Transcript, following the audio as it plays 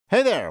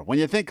Hey there, when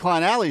you think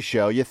Klein Alley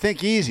Show, you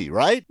think easy,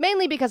 right?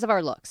 Mainly because of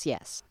our looks,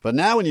 yes. But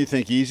now when you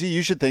think easy,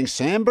 you should think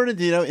San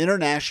Bernardino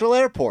International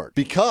Airport.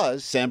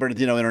 Because San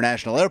Bernardino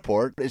International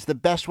Airport is the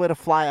best way to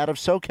fly out of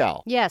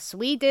SoCal. Yes,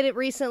 we did it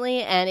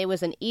recently, and it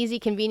was an easy,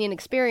 convenient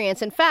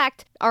experience. In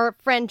fact, our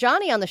friend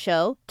Johnny on the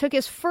show took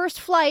his first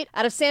flight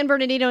out of San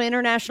Bernardino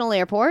International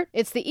Airport.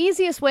 It's the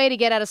easiest way to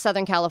get out of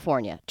Southern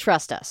California.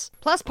 Trust us.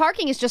 Plus,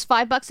 parking is just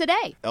 $5 a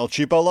day. El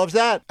Cheapo loves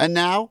that. And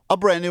now, a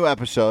brand new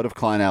episode of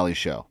Klein Alley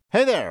Show.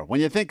 Hey there, when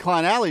you think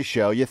Klein Alley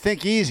Show, you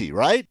think easy,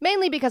 right?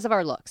 Mainly because of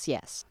our looks,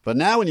 yes. But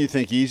now when you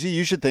think easy,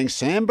 you should think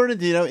San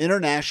Bernardino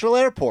International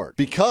Airport.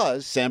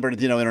 Because San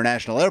Bernardino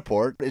International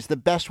Airport is the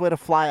best way to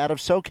fly out of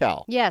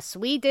SoCal. Yes,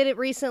 we did it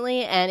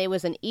recently, and it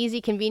was an easy,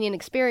 convenient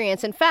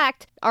experience. In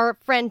fact, our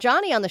friend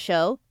Johnny on the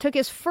show took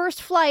his first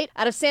flight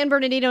out of San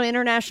Bernardino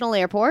International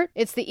Airport.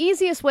 It's the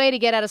easiest way to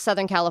get out of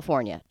Southern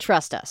California.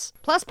 Trust us.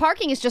 Plus,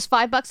 parking is just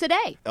 $5 a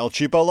day. El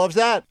Cheapo loves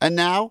that. And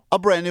now, a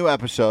brand new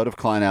episode of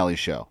Klein Alley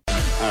Show.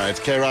 All right,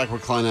 it's K-Rock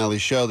with Klein Alley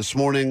Show this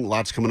morning.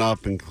 Lots coming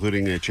up,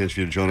 including a chance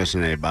for you to join us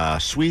in a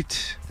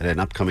suite at an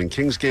upcoming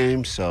Kings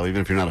game. So even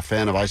if you're not a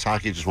fan of ice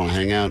hockey, just want to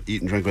hang out, eat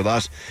and drink with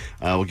us,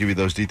 we'll give you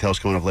those details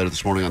coming up later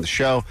this morning on the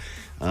show.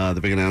 The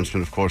big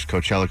announcement, of course,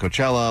 Coachella.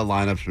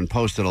 Lineup's been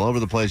posted all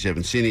over the place. You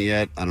haven't seen it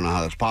yet. I don't know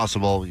how that's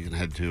possible. You can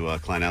head to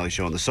Klein Alley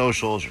Show on the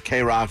socials or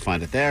K-Rock,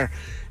 find it there.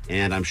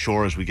 And I'm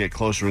sure as we get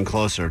closer and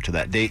closer to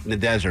that date in the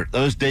desert,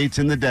 those dates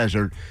in the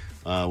desert,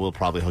 we'll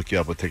probably hook you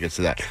up with tickets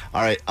to that.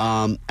 All right,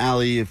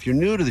 Allie, if you're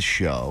new to the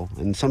show,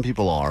 and some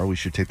people are, we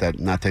should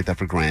not take that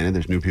for granted.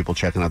 There's new people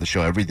checking out the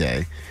show every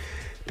day.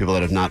 People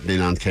that have not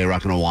been on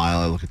K-Rock in a while.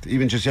 I look at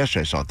even just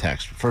yesterday, I saw a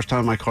text. First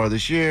time in my car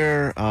this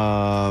year.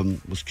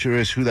 Was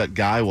curious who that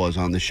guy was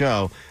on the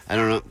show. I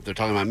don't know. They're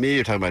talking about me.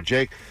 You're talking about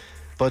Jake,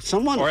 but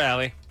someone or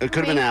Allie. It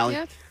could have been Allie.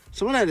 Yep.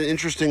 Someone had an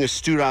interesting,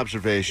 astute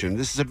observation.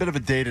 This is a bit of a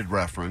dated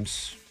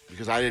reference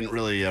because I didn't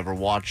really ever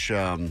watch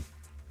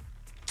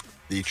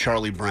the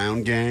Charlie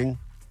Brown gang,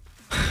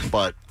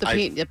 but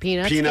The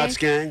Peanuts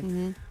gang.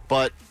 Mm-hmm.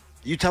 But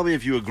you tell me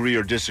if you agree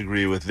or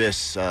disagree with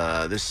this.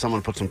 This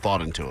someone put some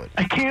thought into it.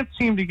 I can't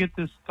seem to get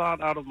this thought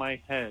out of my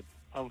head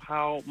of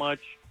how much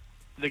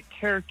the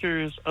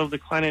characters of the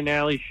Klein and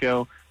Alley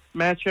Show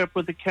match up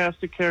with the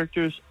cast of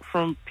characters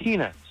from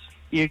Peanuts.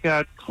 You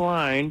got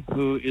Klein,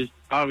 who is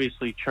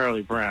obviously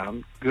Charlie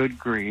Brown, good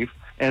grief.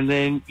 And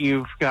then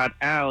you've got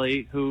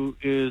Allie, who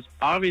is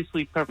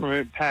obviously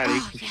Peppermint Patty.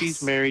 Oh, yes.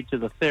 She's married to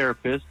the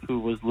therapist, who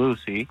was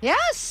Lucy.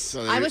 Yes,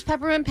 So I was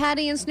Peppermint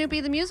Patty and Snoopy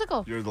the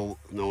musical.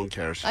 No one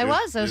cares. I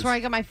was. That was where I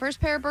got my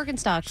first pair of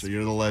Birkenstocks. So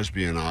you're the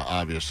lesbian,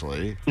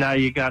 obviously. Now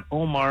you got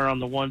Omar on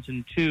the ones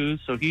and twos,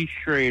 so he's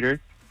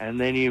Schrader. And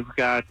then you've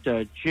got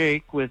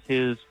Jake with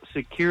his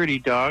security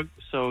dog,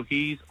 so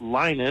he's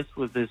Linus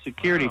with his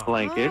security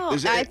blanket. Oh,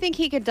 I think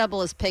he could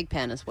double as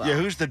Pigpen as well. Yeah,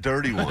 who's the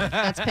dirty one?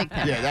 That's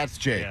Pigpen. Yeah, that's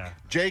Jake. Yeah.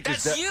 Jake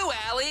That's is you,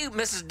 Allie,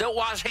 Mrs. Don't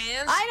Wash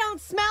Hands. I don't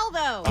smell,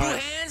 though. Two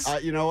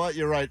hands. You know what?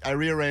 You're right. I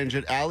rearrange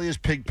it. Allie is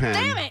Pigpen.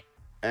 Damn it.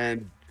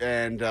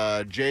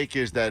 And Jake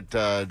is that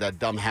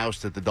dumb house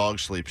that the dog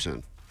sleeps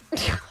in.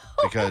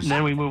 Because And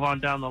then we move on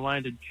down the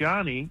line to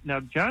Johnny.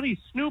 Now, Johnny's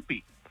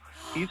Snoopy.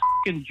 He's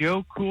f***ing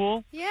Joe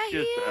Cool. Yeah, he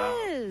just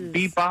is.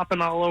 bebopping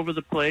all over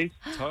the place.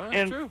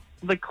 And True.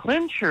 the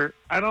clincher,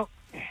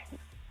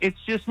 it's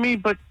just me,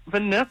 but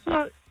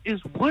Vanessa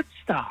is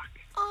Woodstock.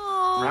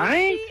 Oh,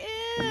 Right? She is.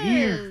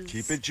 Weird.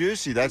 keep it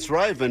juicy. That's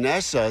right,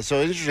 Vanessa.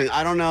 So interesting.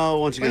 I don't know.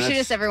 Once Or again, she that's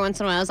just every once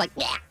in a while was like,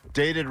 yeah.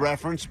 dated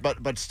reference,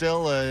 but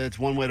still, it's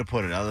one way to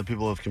put it. Other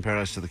people have compared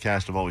us to the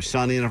cast of Always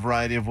Sunny in a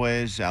variety of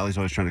ways. Allie's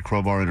always trying to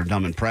crowbar in her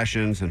dumb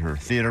impressions and her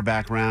theater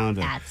background.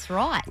 And, That's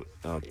right.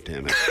 oh,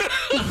 damn it.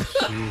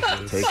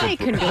 I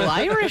can do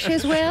Irish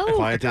as well.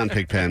 Quiet down,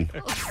 Pigpen.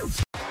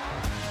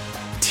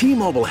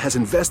 T-Mobile has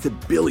invested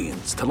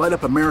billions to light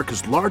up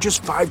America's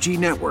largest 5G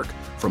network,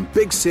 from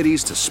big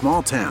cities to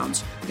small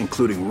towns,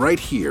 including right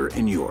here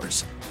in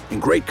yours.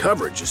 And great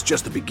coverage is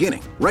just the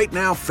beginning. Right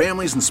now,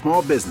 families and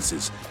small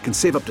businesses can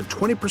save up to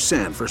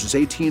 20% versus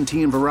AT&T and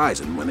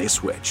Verizon when they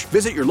switch.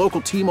 Visit your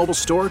local T-Mobile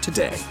store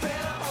today.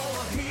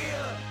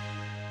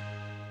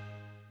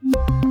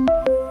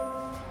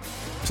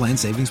 Plan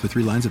savings with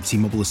 3 lines of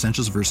T-Mobile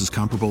Essentials versus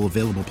comparable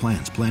available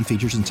plans. Plan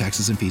features and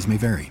taxes and fees may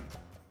vary.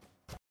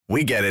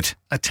 We get it.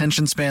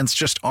 Attention spans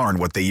just aren't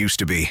what they used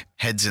to be.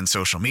 Heads in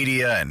social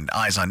media and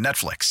eyes on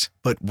Netflix.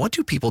 But what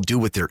do people do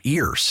with their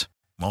ears?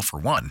 Well, for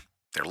one,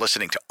 they're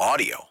listening to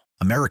audio.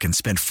 Americans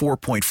spend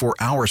 4.4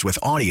 hours with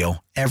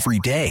audio every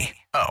day.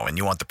 Oh, and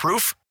you want the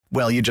proof?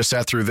 Well, you just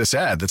sat through this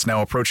ad that's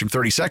now approaching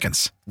 30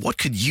 seconds. What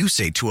could you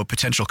say to a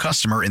potential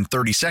customer in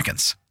 30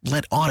 seconds?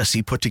 Let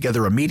Odyssey put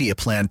together a media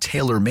plan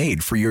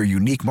tailor-made for your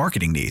unique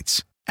marketing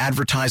needs.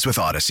 Advertise with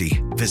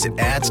Odyssey. Visit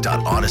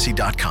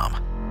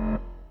ads.odyssey.com.